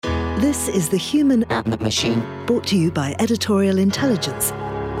This is The Human and the Machine, brought to you by Editorial Intelligence.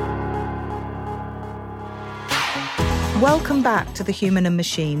 Welcome back to The Human and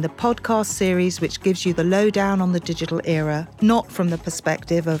Machine, the podcast series which gives you the lowdown on the digital era, not from the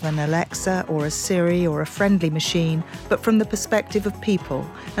perspective of an Alexa or a Siri or a friendly machine, but from the perspective of people,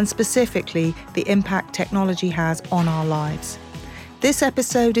 and specifically the impact technology has on our lives. This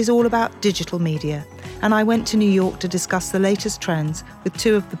episode is all about digital media, and I went to New York to discuss the latest trends with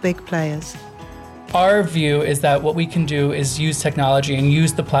two of the big players. Our view is that what we can do is use technology and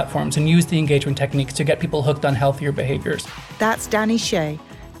use the platforms and use the engagement techniques to get people hooked on healthier behaviors. That's Danny Shea,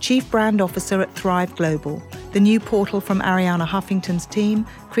 Chief Brand Officer at Thrive Global, the new portal from Arianna Huffington's team,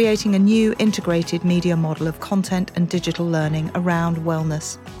 creating a new integrated media model of content and digital learning around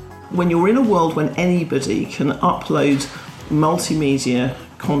wellness. When you're in a world when anybody can upload multimedia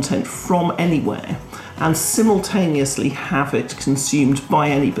content from anywhere and simultaneously have it consumed by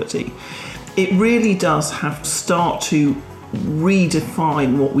anybody, it really does have to start to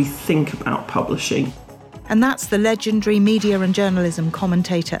redefine what we think about publishing. And that's the legendary media and journalism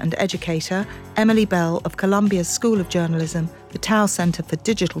commentator and educator, Emily Bell of Columbia's School of Journalism, the Tow Centre for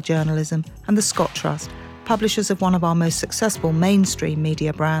Digital Journalism, and the Scott Trust, publishers of one of our most successful mainstream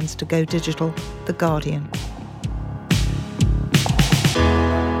media brands to go digital, The Guardian.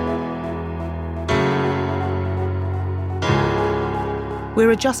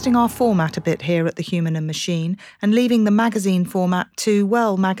 We're adjusting our format a bit here at The Human and Machine and leaving the magazine format to,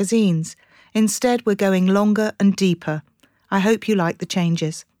 well, magazines. Instead, we're going longer and deeper. I hope you like the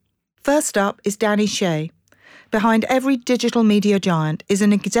changes. First up is Danny Shea. Behind every digital media giant is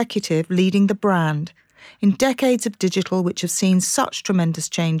an executive leading the brand. In decades of digital which have seen such tremendous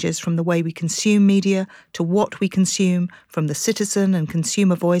changes from the way we consume media to what we consume, from the citizen and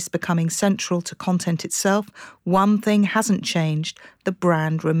consumer voice becoming central to content itself, one thing hasn't changed: the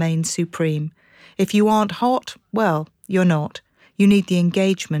brand remains supreme. If you aren't hot, well, you're not. You need the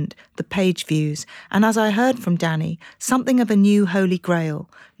engagement, the page views, and as I heard from Danny, something of a new holy grail,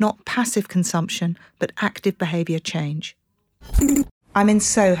 not passive consumption, but active behaviour change. I'm in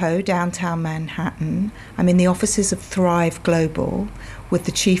Soho, downtown Manhattan. I'm in the offices of Thrive Global with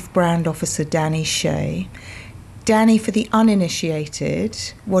the Chief Brand Officer, Danny Shea. Danny, for the uninitiated,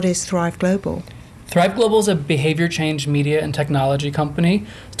 what is Thrive Global? Thrive Global is a behavior change media and technology company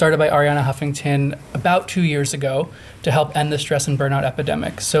started by Arianna Huffington about 2 years ago to help end the stress and burnout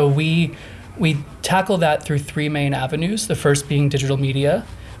epidemic. So we tackle that through three main avenues, the first being digital media,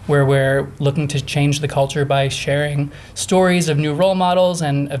 where we're looking to change the culture by sharing stories of new role models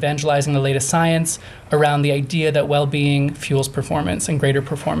and evangelizing the latest science around the idea that well-being fuels performance and greater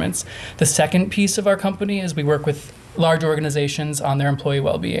performance. The second piece of our company is we work with large organizations on their employee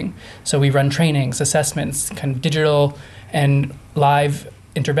well-being. So we run trainings, assessments, kind of digital and live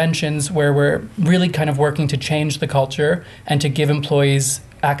interventions where we're really kind of working to change the culture and to give employees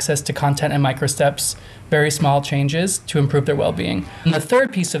access to content and microsteps, very small changes to improve their well-being. And the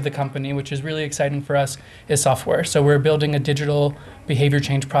third piece of the company, which is really exciting for us, is software. So we're building a digital behavior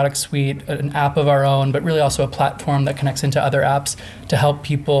change product suite, an app of our own, but really also a platform that connects into other apps to help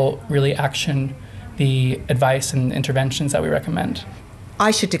people really action the advice and interventions that we recommend.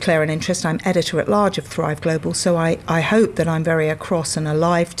 I should declare an interest. I'm editor-at-large of Thrive Global, so I hope that I'm very across and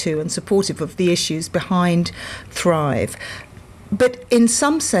alive to and supportive of the issues behind Thrive. But in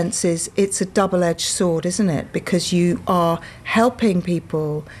some senses, it's a double-edged sword, isn't it? Because you are helping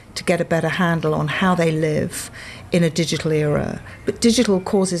people to get a better handle on how they live in a digital era. But digital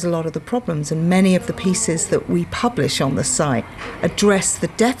causes a lot of the problems, and many of the pieces that we publish on the site address the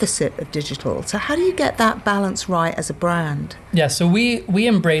deficit of digital. So how do you get that balance right as a brand? Yeah, so we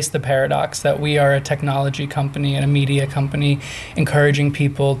embrace the paradox that we are a technology company and a media company encouraging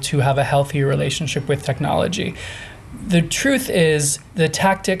people to have a healthier relationship with technology. The truth is the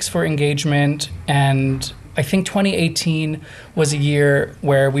tactics for engagement, and I think 2018 was a year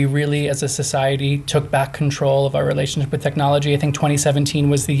where we really as a society took back control of our relationship with technology. I think 2017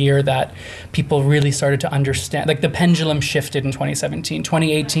 was the year that people really started to understand, like the pendulum shifted in 2017.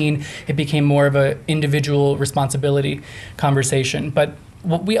 2018, it became more of an individual responsibility conversation. But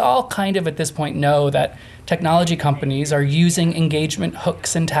what we all kind of at this point know that technology companies are using engagement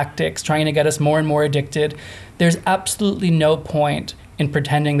hooks and tactics, trying to get us more and more addicted. There's absolutely no point in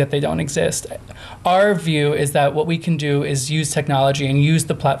pretending that they don't exist. Our view is that what we can do is use technology and use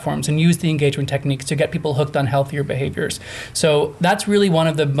the platforms and use the engagement techniques to get people hooked on healthier behaviors. So that's really one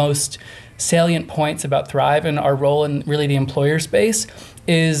of the most salient points about Thrive and our role in really the employer space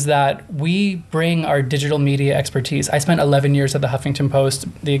is that we bring our digital media expertise. I spent 11 years at the Huffington Post,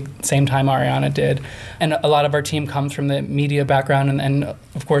 the same time Ariana did. And a lot of our team comes from the media background and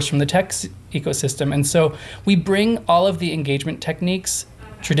of course, from the tech ecosystem. And so we bring all of the engagement techniques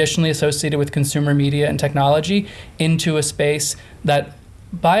traditionally associated with consumer media and technology into a space that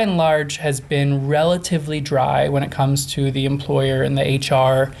by and large has been relatively dry when it comes to the employer and the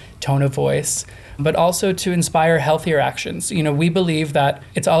HR tone of voice, but also to inspire healthier actions. We believe that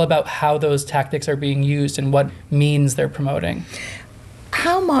it's all about how those tactics are being used and what means they're promoting.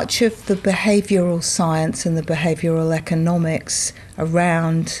 How much of the behavioral science and the behavioral economics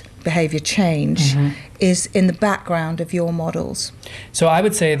around behavior change is in the background of your models? So I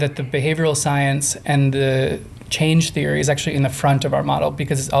would say that the behavioral science and the change theory is actually in the front of our model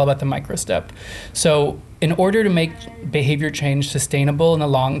because it's all about the microstep. So in order to make behavior change sustainable in the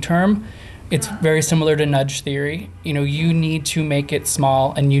long term, it's very similar to nudge theory. You need to make it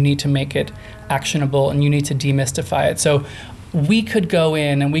small and you need to make it actionable and you need to demystify it. So we could go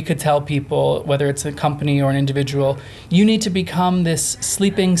in and we could tell people, whether it's a company or an individual, you need to become this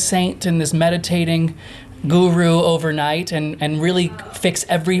sleeping saint and this meditating guru overnight and really fix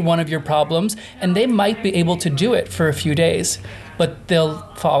every one of your problems. And they might be able to do it for a few days, but they'll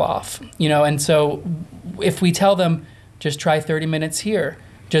fall off, And so if we tell them, just try 30 minutes here,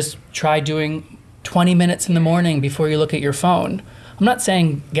 just try doing 20 minutes in the morning before you look at your phone. I'm not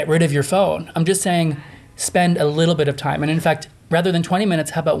saying get rid of your phone. I'm just saying spend a little bit of time. And in fact, rather than 20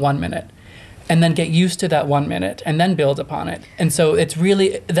 minutes, how about 1 minute? And then get used to that 1 minute and then build upon it. And so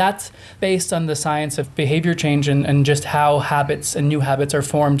that's based on the science of behavior change and just how habits and new habits are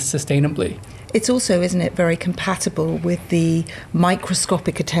formed sustainably. It's also, isn't it, very compatible with the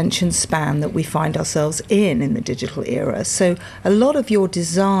microscopic attention span that we find ourselves in the digital era. So a lot of your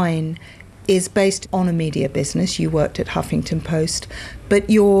design is based on a media business. You worked at Huffington Post, but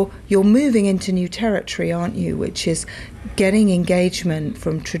you're moving into new territory, aren't you, which is getting engagement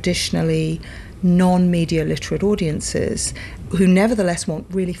from traditionally non-media literate audiences who nevertheless want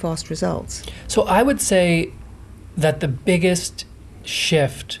really fast results. So I would say that the biggest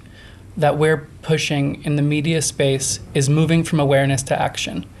shift that we're pushing in the media space is moving from awareness to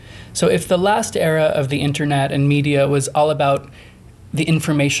action. So if the last era of the internet and media was all about the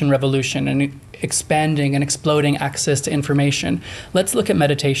information revolution and expanding and exploding access to information, let's look at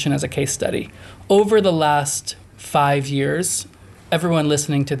meditation as a case study. Over the last 5 years, everyone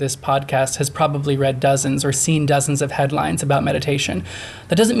listening to this podcast has probably read dozens or seen dozens of headlines about meditation.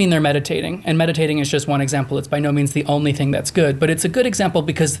 That doesn't mean they're meditating, and meditating is just one example. It's by no means the only thing that's good, but it's a good example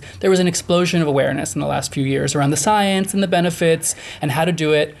because there was an explosion of awareness in the last few years around the science and the benefits and how to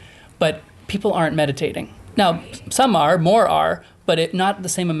do it, but people aren't meditating. Now, some are, more are, but not the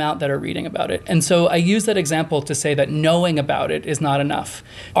same amount that are reading about it. And so I use that example to say that knowing about it is not enough.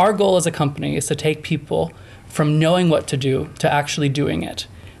 Our goal as a company is to take people from knowing what to do to actually doing it.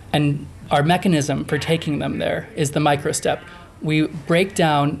 And our mechanism for taking them there is the microstep. We break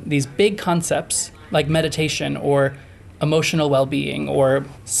down these big concepts like meditation or emotional well-being or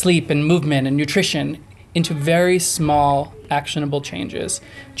sleep and movement and nutrition into very small, actionable changes.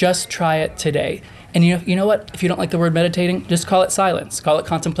 Just try it today. And you know what? If you don't like the word meditating, just call it silence, call it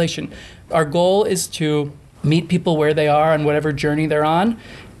contemplation. Our goal is to meet people where they are on whatever journey they're on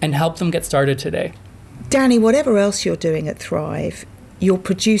and help them get started today. Danny, whatever else you're doing at Thrive, you're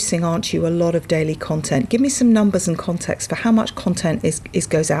producing, aren't you, a lot of daily content. Give me some numbers and context for how much content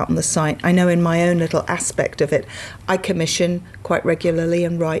goes out on the site. I know in my own little aspect of it, I commission quite regularly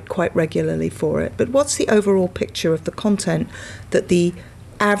and write quite regularly for it. But what's the overall picture of the content that the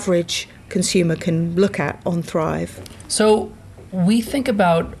average consumer can look at on Thrive? So we think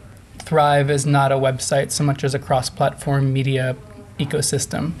about Thrive as not a website so much as a cross-platform media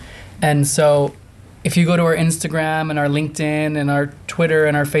ecosystem. And so if you go to our Instagram and our LinkedIn and our Twitter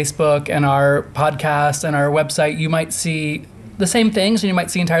and our Facebook and our podcast and our website, you might see the same things and you might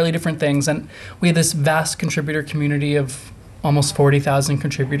see entirely different things. And we have this vast contributor community of almost 40,000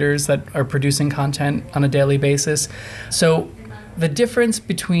 contributors that are producing content on a daily basis. So the difference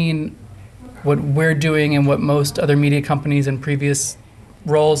between what we're doing and what most other media companies in previous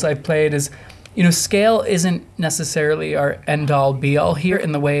roles I've played is, scale isn't necessarily our end-all, be-all here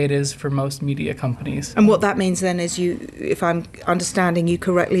in the way it is for most media companies. And what that means then is if I'm understanding you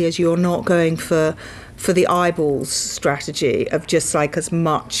correctly, is you're not going for the eyeballs strategy of just like as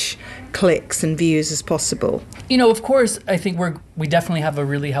much clicks and views as possible. Of course, I think we definitely have a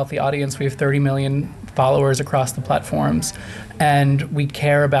really healthy audience. We have 30 million followers across the platforms, and we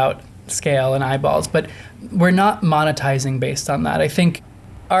care about scale and eyeballs, but we're not monetizing based on that. I think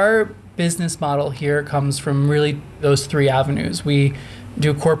our business model here comes from really those three avenues. We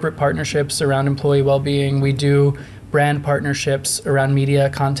do corporate partnerships around employee well-being. We do brand partnerships around media,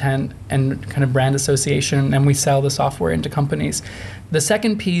 content, and kind of brand association, and we sell the software into companies. The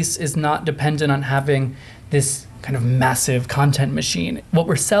second piece is not dependent on having this kind of massive content machine. What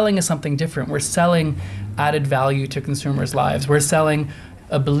we're selling is something different. We're selling added value to consumers' lives. We're selling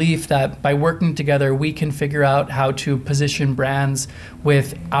a belief that by working together, we can figure out how to position brands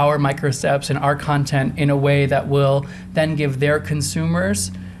with our microsteps and our content in a way that will then give their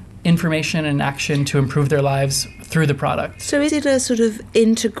consumers information and action to improve their lives through the product. So is it a sort of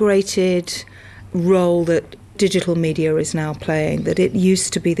integrated role that digital media is now playing, that it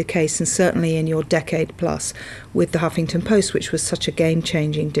used to be the case, and certainly in your decade plus with the Huffington Post, which was such a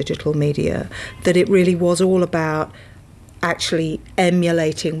game-changing digital media, that it really was all about actually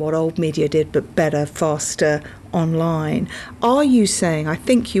emulating what old media did, but better, faster, online? Are you saying, I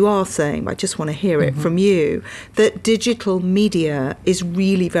think you are saying, but I just want to hear it from you, that digital media is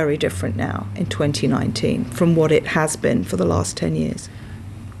really very different now in 2019 from what it has been for the last 10 years?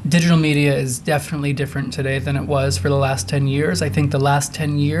 Digital media is definitely different today than it was for the last 10 years. I think the last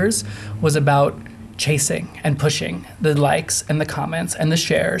 10 years was about chasing and pushing the likes and the comments and the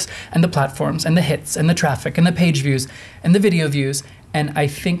shares and the platforms and the hits and the traffic and the page views and the video views. And I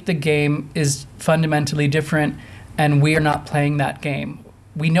think the game is fundamentally different, and we are not playing that game.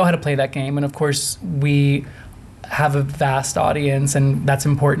 We know how to play that game, and of course we have a vast audience, and that's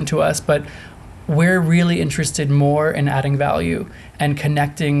important to us, but we're really interested more in adding value and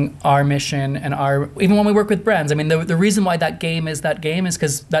connecting our mission and even when we work with brands. I mean, the reason why that game is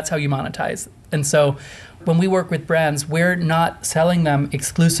because that's how you monetize. And so when we work with brands, we're not selling them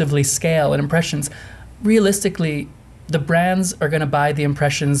exclusively scale and impressions. Realistically, the brands are going to buy the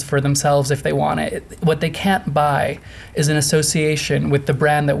impressions for themselves if they want it. What they can't buy is an association with the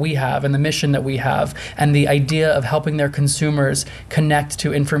brand that we have and the mission that we have and the idea of helping their consumers connect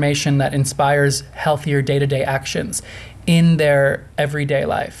to information that inspires healthier day-to-day actions in their everyday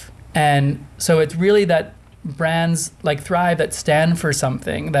life. And so it's really that brands like Thrive that stand for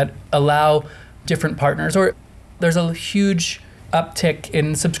something, that allow different partners, or there's a huge uptick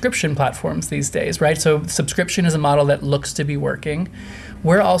in subscription platforms these days, right? So subscription is a model that looks to be working.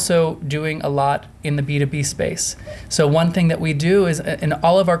 We're also doing a lot in the B2B space. So one thing that we do is in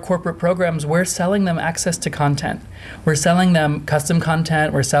all of our corporate programs, we're selling them access to content. We're selling them custom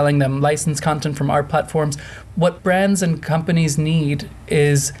content. We're selling them licensed content from our platforms. What brands and companies need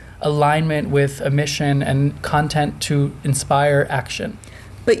is alignment with a mission and content to inspire action.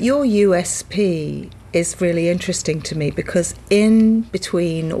 But your USP is really interesting to me, because in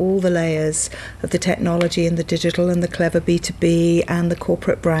between all the layers of the technology and the digital and the clever B2B and the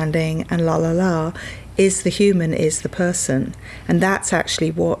corporate branding and is the human, is the person. And that's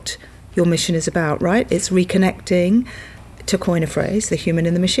actually what your mission is about, right? It's reconnecting, to coin a phrase, the human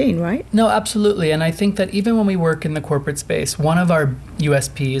in the machine, right? No, absolutely. And I think that even when we work in the corporate space, one of our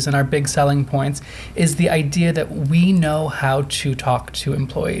USPs and our big selling points is the idea that we know how to talk to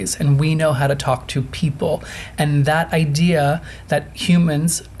employees and we know how to talk to people. And that idea that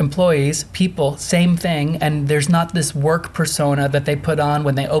humans, employees, people, same thing, and there's not this work persona that they put on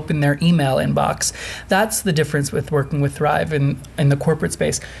when they open their email inbox. That's the difference with working with Thrive in the corporate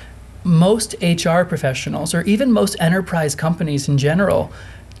space. Most HR professionals, or even most enterprise companies in general,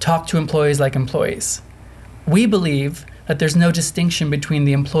 talk to employees like employees. We believe that there's no distinction between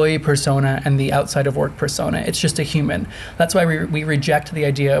the employee persona and the outside of work persona. It's just a human. That's why we reject the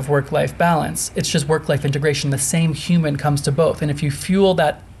idea of work-life balance. It's just work-life integration. The same human comes to both. And if you fuel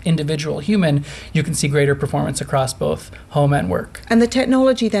that individual human, you can see greater performance across both home and work. And the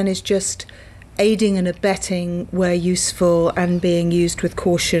technology then is just aiding and abetting where useful and being used with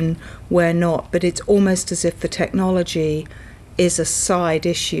caution where not, but it's almost as if the technology is a side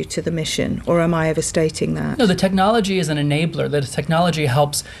issue to the mission, or am I overstating that? No, the technology is an enabler. The technology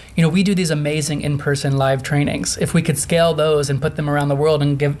helps. We do these amazing in-person live trainings. If we could scale those and put them around the world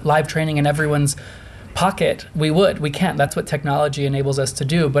and give live training in everyone's pocket, we would. We can't. That's what technology enables us to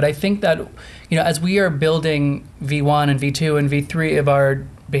do. But I think that, as we are building V1 and V2 and V3 of our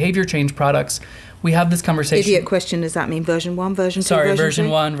behavior change products, we have this conversation. Idiot question, does that mean version 1, version 2, Sorry, version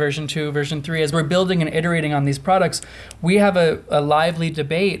 1, version 2, version 3. As we're building and iterating on these products, we have a lively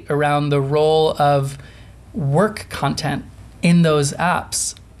debate around the role of work content in those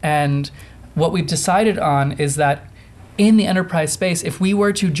apps. And what we've decided on is that in the enterprise space, if we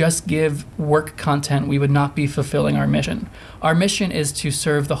were to just give work content, we would not be fulfilling our mission. Our mission is to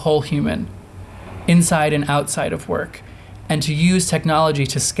serve the whole human, inside and outside of work, and to use technology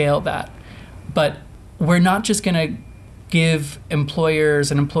to scale that. But we're not just going to give employers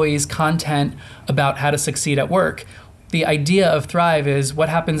and employees content about how to succeed at work. The idea of Thrive is what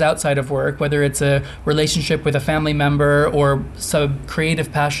happens outside of work, whether it's a relationship with a family member or some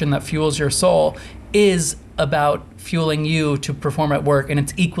creative passion that fuels your soul, is about fueling you to perform at work, and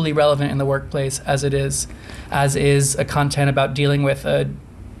it's equally relevant in the workplace as is a content about dealing with a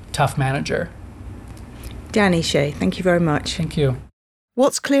tough manager. Danny Shea, thank you very much. Thank you.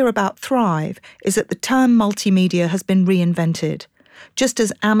 What's clear about Thrive is that the term multimedia has been reinvented. Just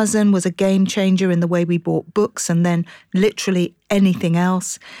as Amazon was a game changer in the way we bought books and then literally anything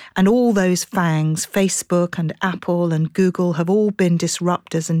else, and all those fangs, Facebook and Apple and Google, have all been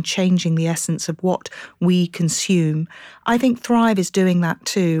disruptors and changing the essence of what we consume, I think Thrive is doing that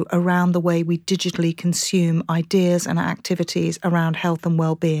too around the way we digitally consume ideas and activities around health and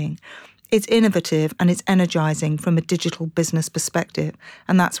well-being. It's innovative and it's energising from a digital business perspective.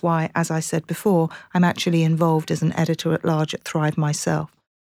 And that's why, as I said before, I'm actually involved as an editor-at-large at Thrive myself.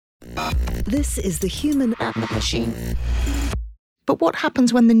 This is the Human App Machine. But what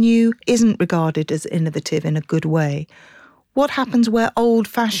happens when the new isn't regarded as innovative in a good way? What happens where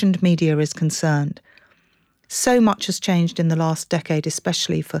old-fashioned media is concerned? So much has changed in the last decade,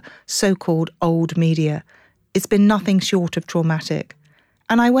 especially for so-called old media. It's been nothing short of traumatic.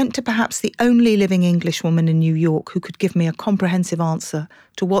 And I went to perhaps the only living Englishwoman in New York who could give me a comprehensive answer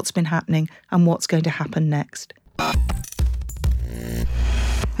to what's been happening and what's going to happen next.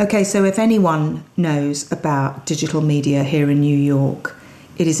 Okay, so if anyone knows about digital media here in New York,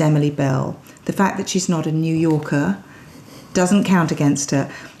 it is Emily Bell. The fact that she's not a New Yorker doesn't count against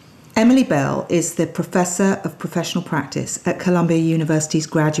her. Emily Bell is the Professor of Professional Practice at Columbia University's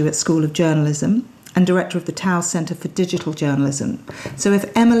Graduate School of Journalism and Director of the Tower Centre for Digital Journalism. So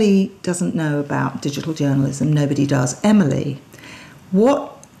if Emily doesn't know about digital journalism, nobody does. Emily,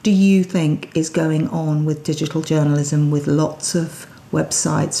 what do you think is going on with digital journalism, with lots of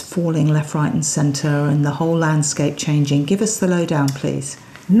websites falling left, right and centre and the whole landscape changing? Give us the lowdown, please.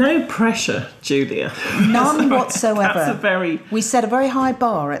 No pressure, Julia. None whatsoever. We set a very high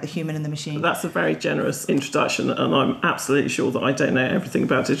bar at The Human and the Machine. That's a very generous introduction, and I'm absolutely sure that I don't know everything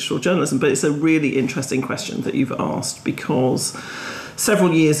about digital journalism, but it's a really interesting question that you've asked, because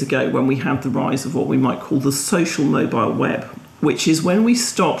several years ago, when we had the rise of what we might call the social mobile web, which is when we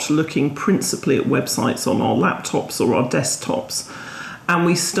stopped looking principally at websites on our laptops or our desktops, and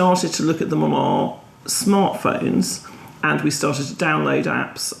we started to look at them on our smartphones, and we started to download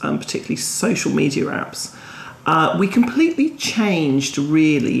apps, particularly social media apps, we completely changed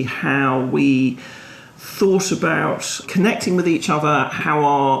really how we thought about connecting with each other, how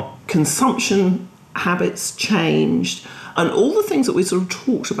our consumption habits changed, and all the things that we sort of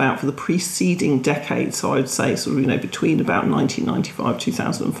talked about for the preceding decade, so I would say sort of, between about 1995,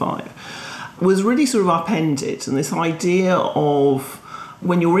 2005, was really sort of upended. And this idea of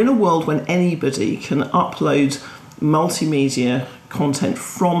when you're in a world when anybody can upload multimedia content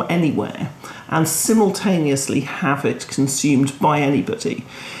from anywhere and simultaneously have it consumed by anybody,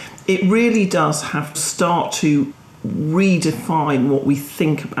 it really does have to start to redefine what we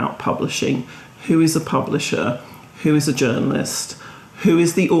think about publishing. Who is a publisher? Who is a journalist? Who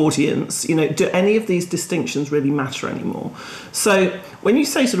is the audience? Do any of these distinctions really matter anymore? So when you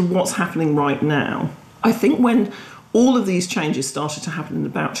say sort of what's happening right now, I think when all of these changes started to happen in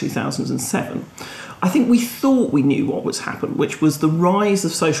about 2007, I think we thought we knew what was happening, which was the rise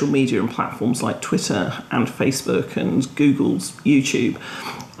of social media and platforms like Twitter and Facebook and Google's YouTube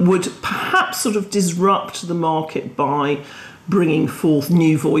would perhaps sort of disrupt the market by bringing forth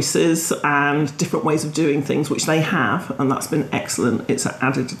new voices and different ways of doing things, which they have, and that's been excellent. It's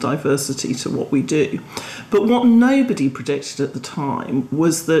added diversity to what we do. But what nobody predicted at the time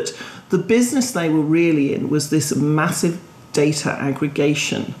was that the business they were really in was this massive data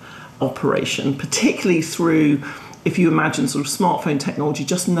aggregation operation, particularly through, if you imagine sort of smartphone technology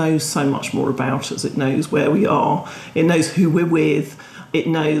just knows so much more about us. It knows where we are, it knows who we're with, it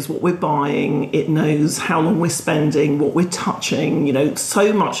knows what we're buying, it knows how long we're spending, what we're touching,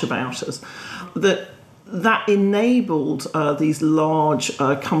 so much about us that enabled these large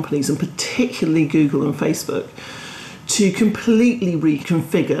companies, and particularly Google and Facebook, to completely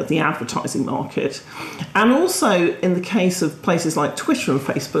reconfigure the advertising market. And also, in the case of places like Twitter and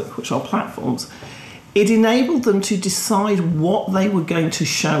Facebook, which are platforms, it enabled them to decide what they were going to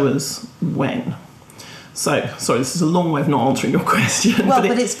show us when. So, sorry, this is a long way of not answering your question. Well,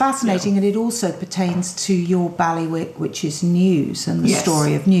 but it's fascinating, and it also pertains to your bailiwick, which is news and the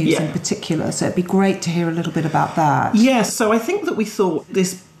story of news in particular. So it'd be great to hear a little bit about that. Yes, so I think that we thought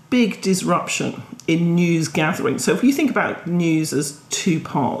this big disruption in news gathering. So if you think about news as two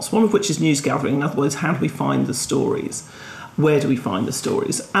parts, one of which is news gathering, in other words, how do we find the stories? Where do we find the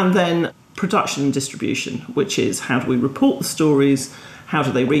stories? And then production and distribution, which is how do we report the stories? How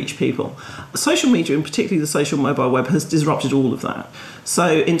do they reach people? Social media, and particularly the social mobile web, has disrupted all of that.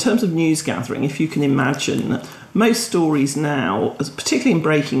 So in terms of news gathering, if you can imagine, most stories now, particularly in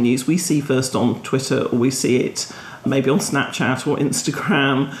breaking news, we see first on Twitter, or we see it maybe on Snapchat or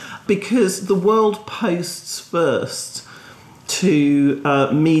Instagram, because the world posts first to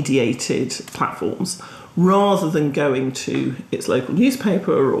mediated platforms, rather than going to its local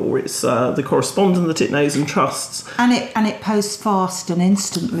newspaper or its the correspondent that it knows and trusts. And it posts fast and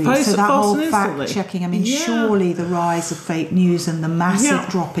instantly. So that whole fact-checking, I mean, surely the rise of fake news and the massive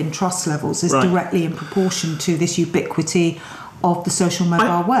drop in trust levels is directly in proportion to this ubiquity of the social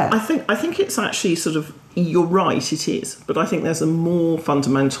mobile web. I think it's actually sort of, you're right, it is. But I think there's a more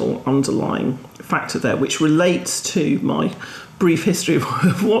fundamental underlying factor there, which relates to my brief history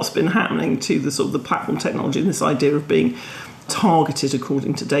of what's been happening to the sort of the platform technology and this idea of being targeted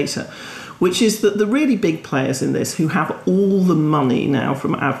according to data, which is that the really big players in this who have all the money now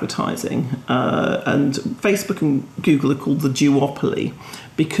from advertising, and Facebook and Google are called the duopoly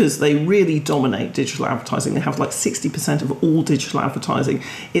because they really dominate digital advertising. They have like 60% of all digital advertising.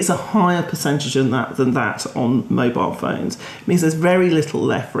 It's a higher percentage than that on mobile phones. It means there's very little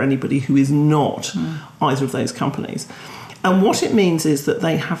left for anybody who is not either of those companies. And what it means is that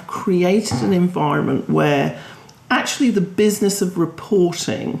they have created an environment where actually the business of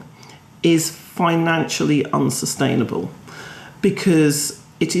reporting is financially unsustainable, because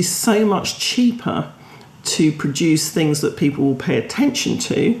it is so much cheaper to produce things that people will pay attention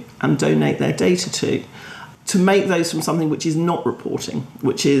to and donate their data to make those from something which is not reporting,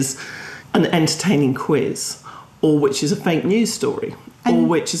 which is an entertaining quiz, or which is a fake news story.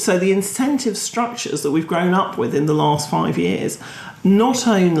 So the incentive structures that we've grown up with in the last 5 years not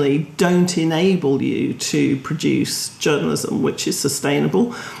only don't enable you to produce journalism which is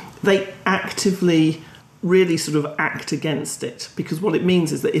sustainable, they actively really sort of act against it. Because what it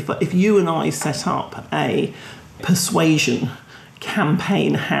means is that if you and I set up a persuasion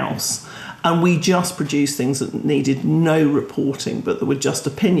campaign house and we just produced things that needed no reporting but that were just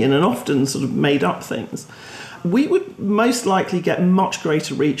opinion and often sort of made up things, we would most likely get much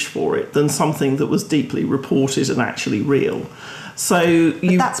greater reach for it than something that was deeply reported and actually real. But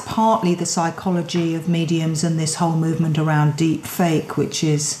that's partly the psychology of mediums and this whole movement around deep fake, which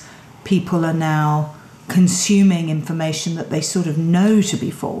is people are now consuming information that they sort of know to be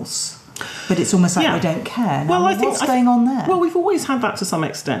false. But it's almost like they don't care. Now, what's going on there? Well, we've always had that to some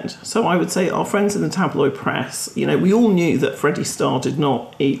extent. So I would say our friends in the tabloid press, we all knew that Freddie Starr did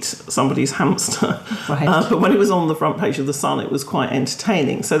not eat somebody's hamster. Right. But when it was on the front page of The Sun, it was quite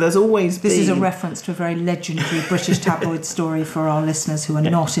entertaining. So there's always This is a reference to a very legendary British tabloid story for our listeners who are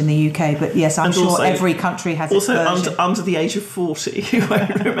not in the UK. But yes, I'm sure also, every country has its version. Also under the age of 40, you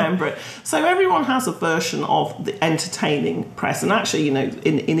won't remember it. So everyone has a version of the entertaining press. And actually,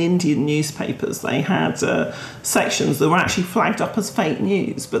 in Indian newspapers, they had sections that were actually flagged up as fake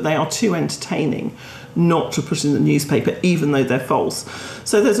news, but they are too entertaining not to put in the newspaper, even though they're false.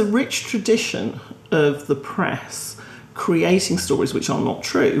 So there's a rich tradition of the press creating stories which are not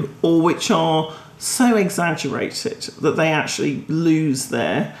true, or which are so exaggerated that they actually lose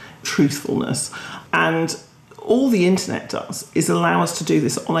their truthfulness. And all the internet does is allow us to do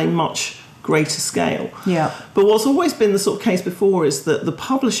this on a much greater scale. Yeah. But what's always been the sort of case before is that the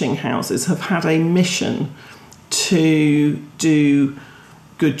publishing houses have had a mission to do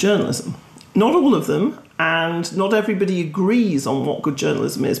good journalism. Not all of them, and not everybody agrees on what good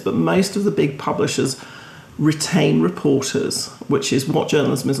journalism is, but most of the big publishers retain reporters, which is what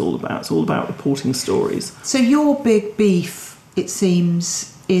journalism is all about. It's all about reporting stories. So your big beef, it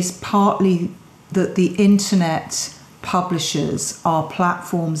seems, is partly that the internet publishers are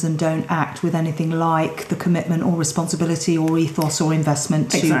platforms and don't act with anything like the commitment or responsibility or ethos or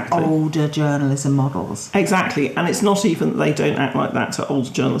investment to older journalism models. Exactly. And it's not even that they don't act like that to older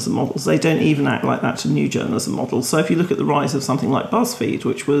journalism models. They don't even act like that to new journalism models. So if you look at the rise of something like BuzzFeed,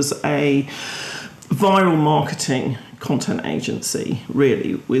 which was a viral marketing content agency,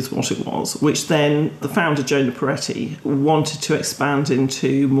 really, is what it was, which then the founder, Jonah Peretti, wanted to expand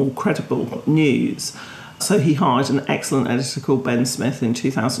into more credible news. So he hired an excellent editor called Ben Smith in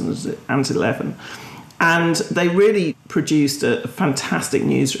 2011. And they really produced a fantastic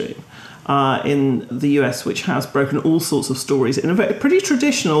newsroom in the US, which has broken all sorts of stories in a pretty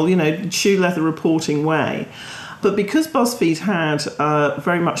traditional, shoe leather reporting way. But because BuzzFeed had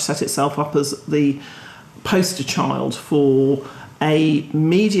very much set itself up as the poster child for a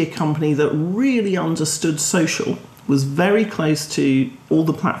media company that really understood social, was very close to all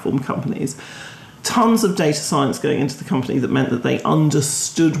the platform companies, tons of data science going into the company that meant that they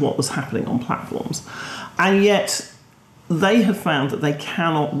understood what was happening on platforms. And yet they have found that they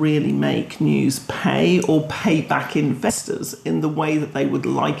cannot really make news pay or pay back investors in the way that they would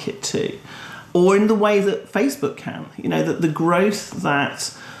like it to, or in the way that Facebook can. You know, that the growth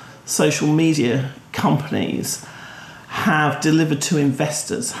that social media companies have delivered to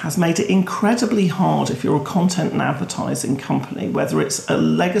investors has made it incredibly hard if you're a content and advertising company, whether it's a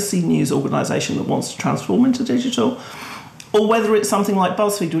legacy news organisation that wants to transform into digital, or whether it's something like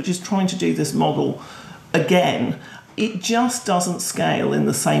BuzzFeed, which is trying to do this model again. It just doesn't scale in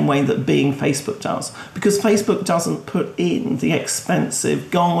the same way that being Facebook does, because Facebook doesn't put in the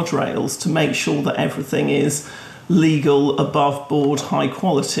expensive guardrails to make sure that everything is legal, above board, high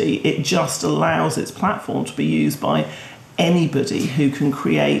quality. It just allows its platform to be used by anybody who can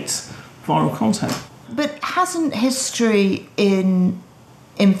create viral content. But hasn't history in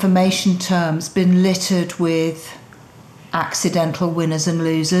information terms been littered with accidental winners and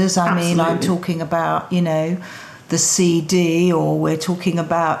losers? I mean, I'm talking about, you know, the CD, or we're talking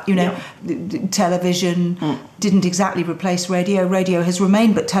about, you know, television didn't exactly replace radio. Radio has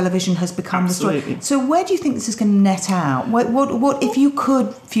remained, but television has become the story. So where do you think this is going to net out? What if you could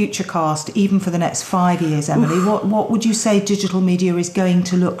futurecast even for the next 5 years, Emily? What would you say digital media is going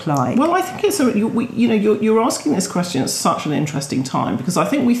to look like? Well, I think it's you're asking this question at such an interesting time, because I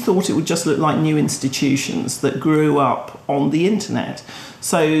think we thought it would just look like new institutions that grew up on the internet.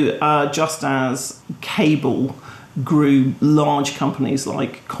 So just as cable grew large companies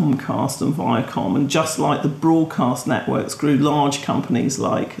like Comcast and Viacom, and just like the broadcast networks grew large companies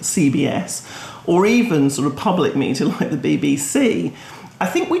like CBS, or even sort of public media like the BBC, I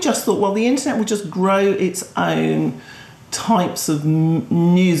think we just thought, well, the internet will just grow its own types of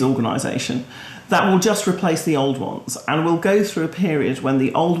news organisation that will just replace the old ones, and we'll go through a period when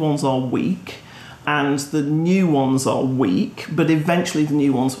the old ones are weak and the new ones are weak, but eventually the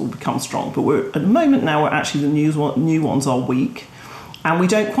new ones will become strong. But we're at the moment now where actually the new ones are weak, and we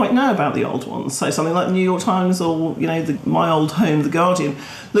don't quite know about the old ones. So something like the New York Times, or my old home, The Guardian,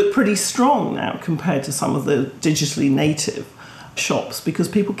 look pretty strong now compared to some of the digitally native shops, because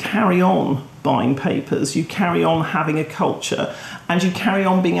people carry on buying papers, you carry on having a culture, and you carry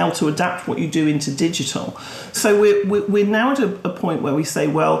on being able to adapt what you do into digital. So we're now at a point where we say,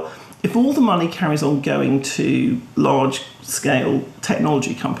 well, if all the money carries on going to large-scale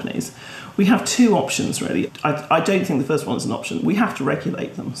technology companies, we have two options, really. I don't think the first one is an option. We have to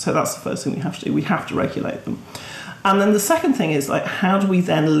regulate them. So that's the first thing we have to do. We have to regulate them. And then the second thing is, like, how do we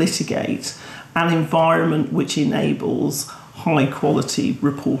then litigate an environment which enables high-quality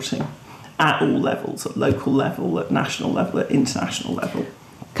reporting at all levels, at local level, at national level, at international level?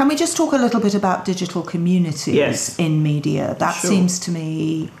 Can we just talk a little bit about digital communities in media? That seems to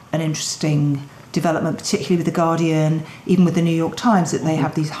me an interesting development, particularly with The Guardian, even with the New York Times, that they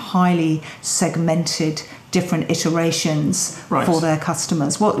have these highly segmented different iterations for their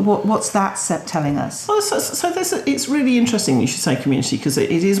customers. What's that telling us? Well, it's really interesting you should say community, because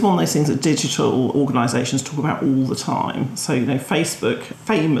it is one of those things that digital organisations talk about all the time. So, Facebook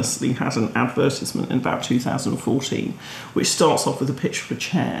famously had an advertisement in about 2014, which starts off with a picture of a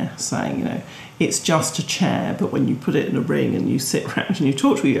chair saying, it's just a chair, but when you put it in a ring and you sit around and you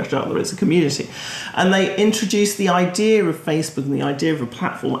talk to each other, it's a community. And they introduced the idea of Facebook and the idea of a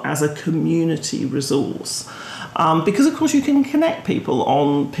platform as a community resource. Because, of course, you can connect people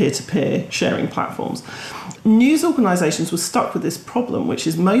on peer-to-peer sharing platforms. News organisations were stuck with this problem, which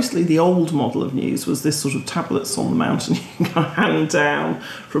is mostly the old model of news was this sort of tablets on the mountain you can hand down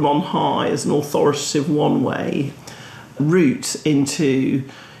from on high as an authoritative one-way route into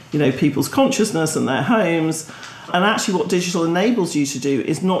people's consciousness and their homes. And actually what digital enables you to do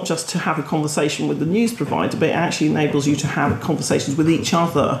is not just to have a conversation with the news provider, but it actually enables you to have conversations with each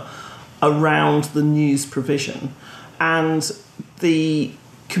other around the news provision. And the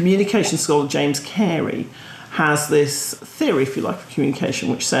communication scholar James Carey has this theory, if you like, of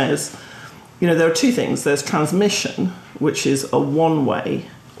communication, which says, there are two things. There's transmission, which is a one-way,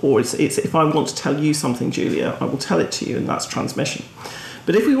 or it's if I want to tell you something, Julia, I will tell it to you, and that's transmission.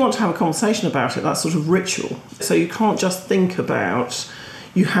 But if we want to have a conversation about it, that's sort of ritual. So you can't just think about,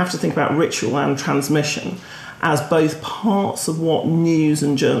 you have to think about ritual and transmission as both parts of what news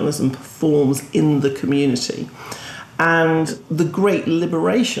and journalism performs in the community. And the great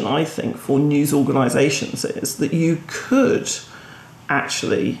liberation, I think, for news organisations is that you could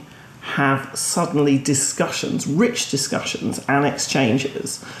actually have suddenly discussions, rich discussions and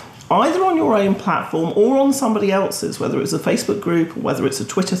exchanges either on your own platform or on somebody else's, whether it's a Facebook group or whether it's a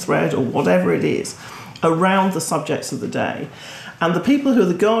Twitter thread or whatever it is, around the subjects of the day. And the people who are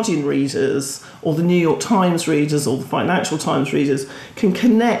the Guardian readers or the New York Times readers or the Financial Times readers can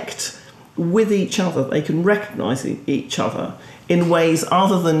connect with each other. They can recognise each other in ways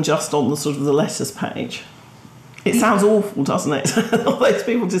other than just on the sort of the letters page. It sounds awful, doesn't it? All those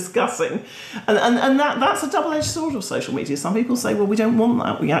people discussing. And that's a double-edged sword of social media. Some people say, well, we don't want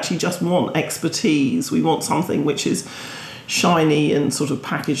that. We actually just want expertise. We want something which is shiny and sort of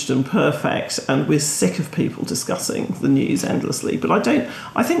packaged and perfect, and we're sick of people discussing the news endlessly. But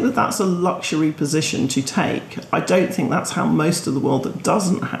I think that that's a luxury position to take. I don't think that's how most of the world that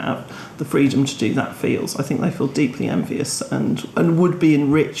doesn't have the freedom to do that feels. I think they feel deeply envious and would be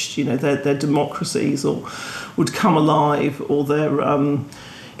enriched, their democracies or would come alive, or their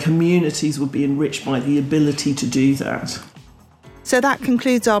communities would be enriched by the ability to do that. So that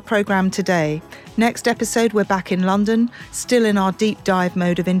concludes our programme today. Next episode, we're back in London, still in our deep dive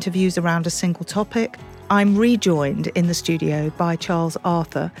mode of interviews around a single topic. I'm rejoined in the studio by Charles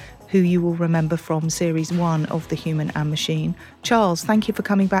Arthur, who you will remember from Series 1 of The Human and Machine. Charles, thank you for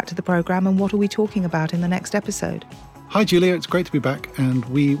coming back to the programme, and what are we talking about in the next episode? Hi Julia, it's great to be back, and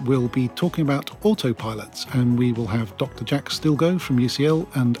we will be talking about autopilots, and we will have Dr. Jack Stilgo from UCL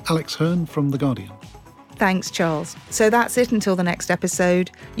and Alex Hearn from The Guardian. Thanks, Charles. So that's it until the next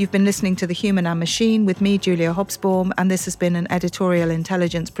episode. You've been listening to The Human and Machine with me, Julia Hobsbawm, and this has been an Editorial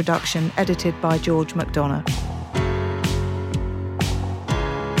Intelligence production edited by George McDonough.